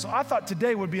together. So I thought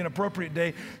today would be an appropriate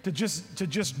day to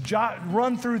just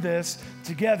run through this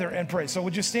together and pray. So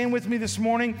would you stand with me this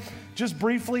morning, just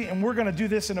briefly, and we're going to do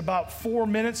this in about 4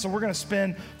 minutes. So we're going to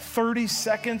spend 30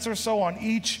 seconds or so on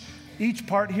each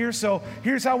part here. So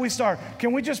here's how we start.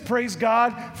 Can we just praise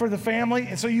God for the family?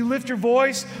 And so you lift your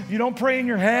voice. You don't pray in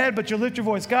your head, but you lift your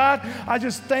voice. God, I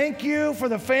just thank you for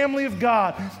the family of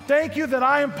God. Thank you that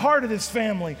I am part of this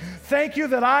family. Thank you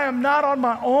that I am not on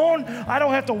my own. I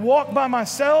don't have to walk by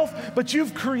myself, but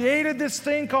you've created this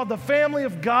thing called the family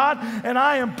of God, and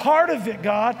I am part of it,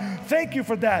 God. Thank you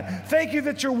for that. Thank you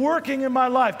that you're working in my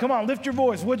life. Come on, lift your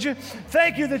voice, would you?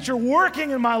 Thank you that you're working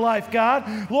in my life,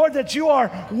 God. Lord, that you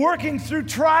are working through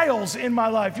trials in my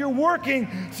life. You're working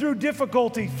through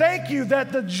difficulty. Thank you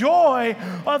that the joy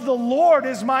of the Lord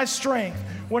is my strength.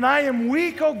 When I am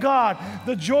weak, oh God,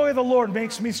 the joy of the Lord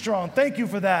makes me strong. Thank you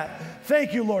for that.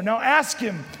 Thank you, Lord. Now ask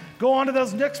him. Go on to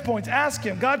those next points. Ask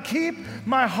him, God, keep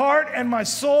my heart and my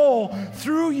soul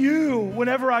through you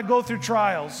whenever I go through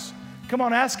trials. Come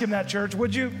on, ask him that, church,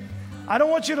 would you? I don't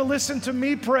want you to listen to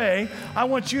me pray. I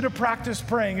want you to practice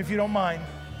praying, if you don't mind.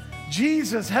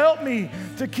 Jesus, help me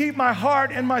to keep my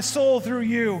heart and my soul through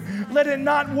you. Let it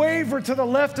not waver to the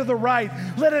left or the right.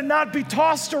 Let it not be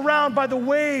tossed around by the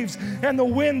waves and the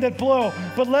wind that blow,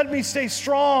 but let me stay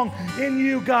strong in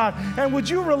you, God. And would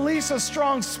you release a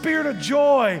strong spirit of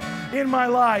joy in my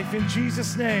life, in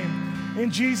Jesus' name.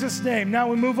 In Jesus' name. Now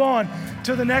we move on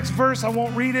to the next verse. I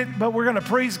won't read it, but we're going to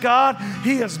praise God.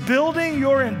 He is building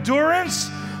your endurance,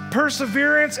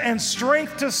 perseverance, and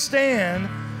strength to stand,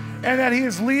 and that he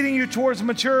is leading you towards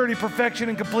maturity, perfection,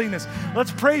 and completeness.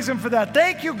 Let's praise him for that.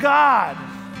 Thank you, God.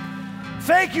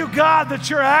 Thank you, God,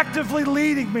 that you're actively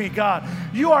leading me, God.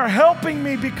 You are helping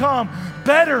me become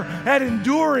better at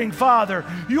enduring, Father.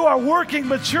 You are working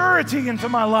maturity into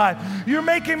my life. You're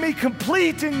making me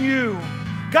complete in you.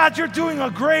 God, you're doing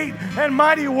a great and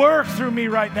mighty work through me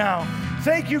right now.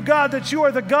 Thank you, God, that you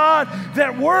are the God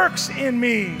that works in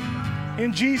me.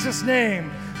 In Jesus'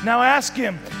 name. Now ask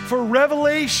him for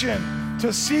revelation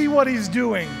to see what he's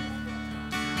doing.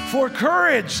 for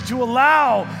courage to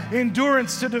allow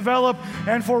endurance to develop,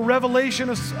 and for revelation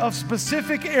of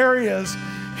specific areas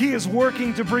He is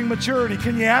working to bring maturity.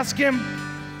 Can you ask Him,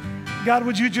 God,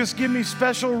 would you just give me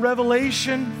special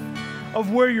revelation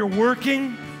of where you're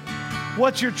working,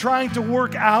 what you're trying to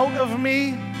work out of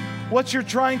me, what you're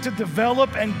trying to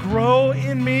develop and grow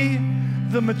in me,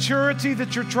 the maturity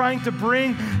that you're trying to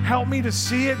bring. Help me to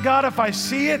see it, God. If I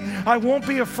see it, I won't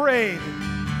be afraid.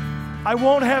 I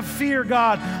won't have fear,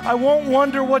 God. I won't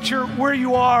wonder where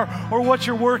you are or what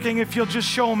you're working if you'll just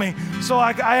show me. So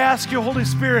I ask you, Holy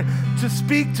Spirit, to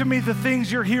speak to me the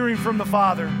things you're hearing from the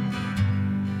Father.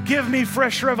 Give me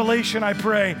fresh revelation, I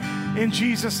pray, in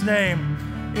Jesus'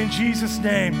 name. In Jesus'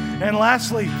 name. And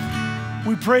lastly,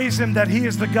 we praise Him that He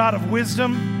is the God of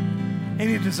wisdom, and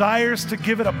He desires to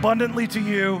give it abundantly to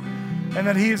you, and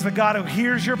that He is the God who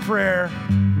hears your prayer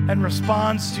and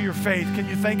responds to your faith. Can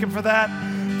you thank Him for that?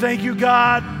 Thank you,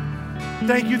 God.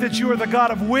 Thank you that you are the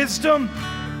God of wisdom.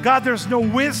 God, there's no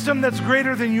wisdom that's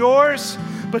greater than yours,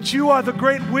 but you are the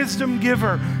great wisdom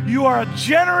giver. You are a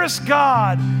generous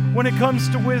God when it comes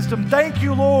to wisdom. Thank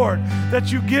you, Lord,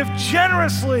 that you give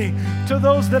generously to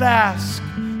those that ask.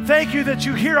 Thank you that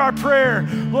you hear our prayer.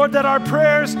 Lord, that our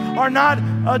prayers are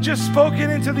not just spoken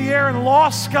into the air and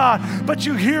lost, God, but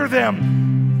you hear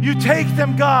them. You take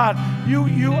them, God.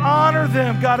 You honor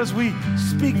them, God, as we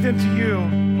speak them to you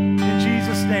in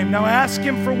Jesus' name. Now ask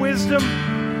Him for wisdom.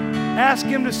 Ask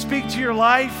Him to speak to your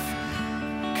life.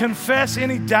 Confess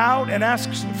any doubt and ask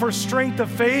for strength of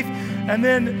faith, and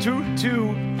then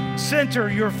to center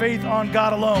your faith on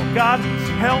God alone. God,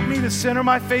 help me to center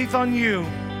my faith on you.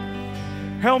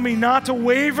 Help me not to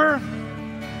waver.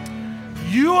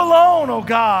 You alone, oh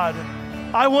God.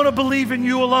 I want to believe in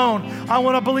you alone. I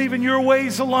want to believe in your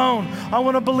ways alone. I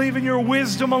want to believe in your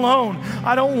wisdom alone.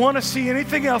 I don't want to see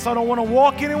anything else. I don't want to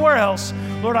walk anywhere else.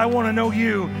 Lord, I want to know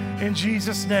you in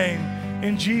Jesus' name.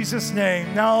 In Jesus'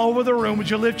 name. Now, all over the room, would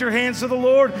you lift your hands to the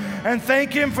Lord and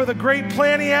thank Him for the great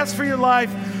plan He has for your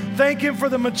life. Thank Him for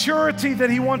the maturity that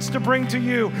He wants to bring to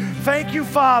you. Thank you,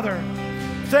 Father.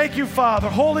 Thank you, Father.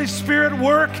 Holy Spirit,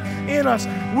 work in us.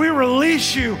 We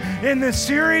release you in this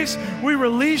series. We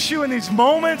release you in these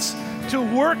moments to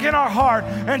work in our heart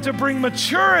and to bring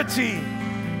maturity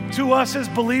to us as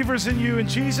believers in you. In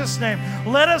Jesus' name,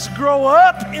 let us grow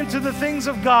up into the things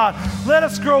of God. Let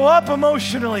us grow up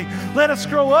emotionally. Let us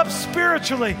grow up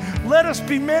spiritually. Let us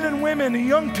be men and women and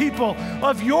young people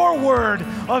of your word,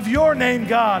 of your name,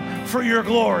 God, for your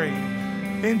glory.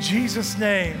 In Jesus'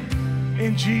 name,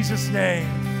 in Jesus' name,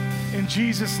 in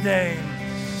Jesus' name,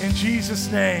 in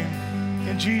Jesus' name,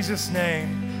 in Jesus'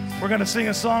 name. We're going to sing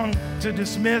a song to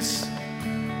dismiss.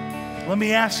 Let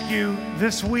me ask you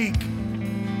this week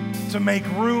to make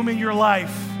room in your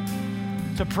life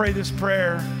to pray this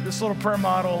prayer, this little prayer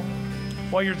model,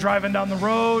 while you're driving down the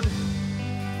road,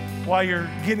 while you're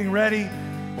getting ready.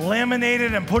 Laminate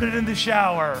it and put it in the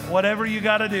shower. Whatever you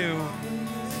got to do,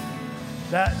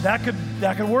 that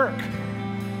could work.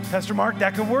 Pastor Mark,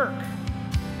 that could work.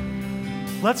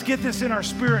 Let's get this in our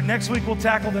spirit. Next week we'll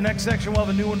tackle the next section. We'll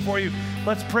have a new one for you.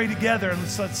 Let's pray together and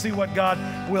let's see what God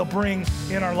will bring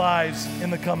in our lives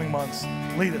in the coming months.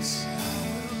 Lead us.